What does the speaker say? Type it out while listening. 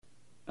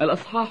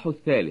الأصحاح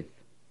 3.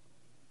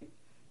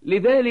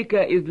 لذلك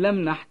إذ لم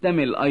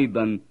نحتمل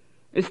أيضا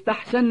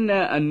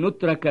استحسنا أن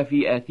نترك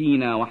في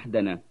آثينا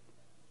وحدنا،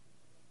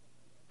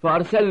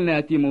 فأرسلنا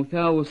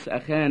تيموثاوس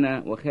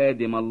أخانا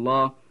وخادم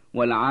الله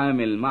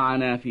والعامل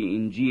معنا في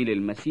إنجيل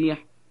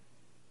المسيح،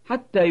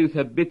 حتى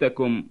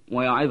يثبتكم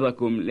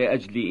ويعظكم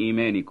لأجل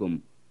إيمانكم،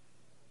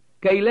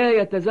 كي لا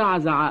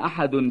يتزعزع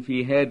أحد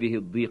في هذه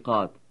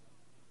الضيقات.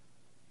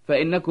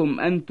 فإنكم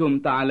أنتم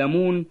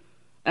تعلمون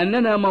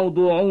أننا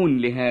موضوعون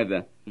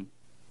لهذا،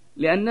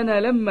 لأننا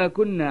لما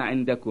كنا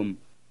عندكم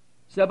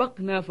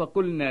سبقنا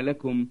فقلنا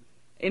لكم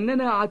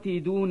إننا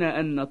عتيدون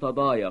أن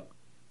نتضايق،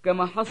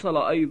 كما حصل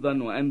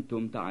أيضا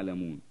وأنتم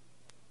تعلمون.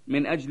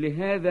 من أجل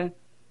هذا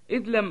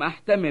إذ لم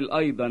أحتمل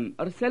أيضا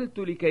أرسلت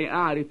لكي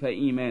أعرف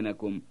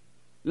إيمانكم،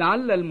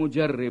 لعل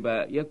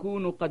المجرب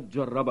يكون قد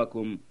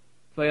جربكم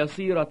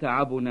فيصير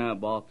تعبنا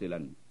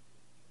باطلا.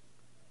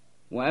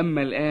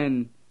 وأما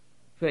الآن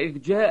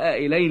فإذ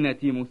جاء إلينا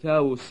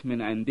تيموثاوس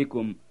من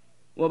عندكم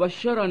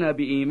وبشرنا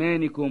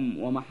بإيمانكم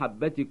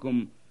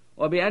ومحبتكم،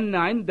 وبأن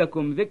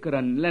عندكم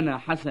ذكرا لنا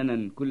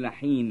حسنا كل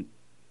حين،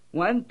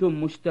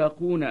 وأنتم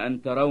مشتاقون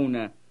أن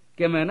ترونا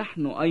كما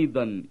نحن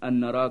أيضا أن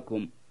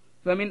نراكم،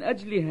 فمن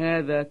أجل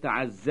هذا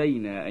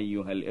تعزينا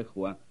أيها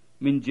الإخوة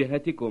من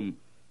جهتكم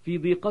في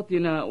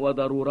ضيقتنا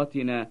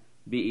وضرورتنا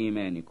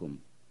بإيمانكم،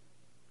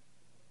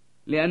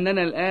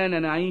 لأننا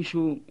الآن نعيش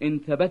إن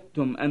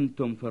ثبتتم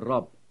أنتم في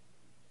الرب،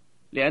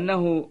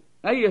 لأنه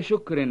أي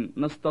شكر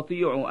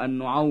نستطيع أن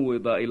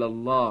نعوض إلى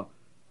الله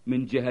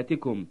من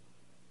جهتكم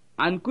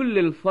عن كل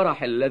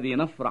الفرح الذي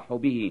نفرح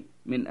به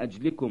من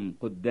أجلكم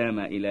قدام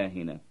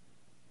إلهنا،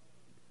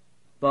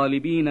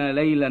 طالبين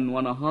ليلا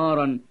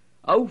ونهارا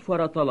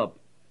أوفر طلب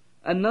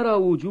أن نرى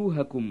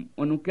وجوهكم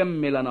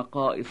ونكمل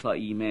نقائص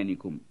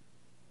إيمانكم.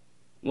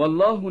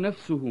 والله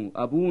نفسه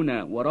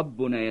أبونا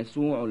وربنا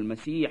يسوع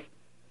المسيح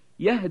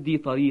يهدي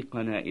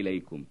طريقنا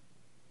إليكم،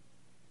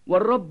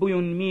 والرب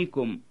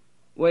ينميكم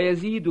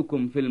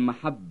ويزيدكم في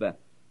المحبة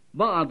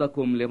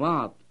بعضكم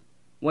لبعض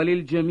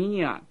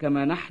وللجميع،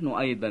 كما نحن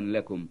أيضا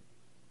لكم،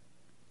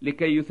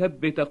 لكي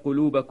يثبت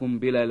قلوبكم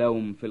بلا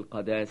لوم في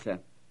القداسة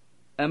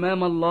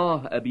أمام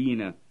الله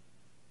أبينا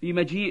في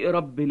مجيء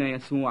ربنا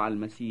يسوع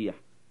المسيح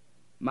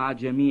مع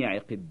جميع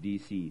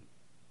قديسيه.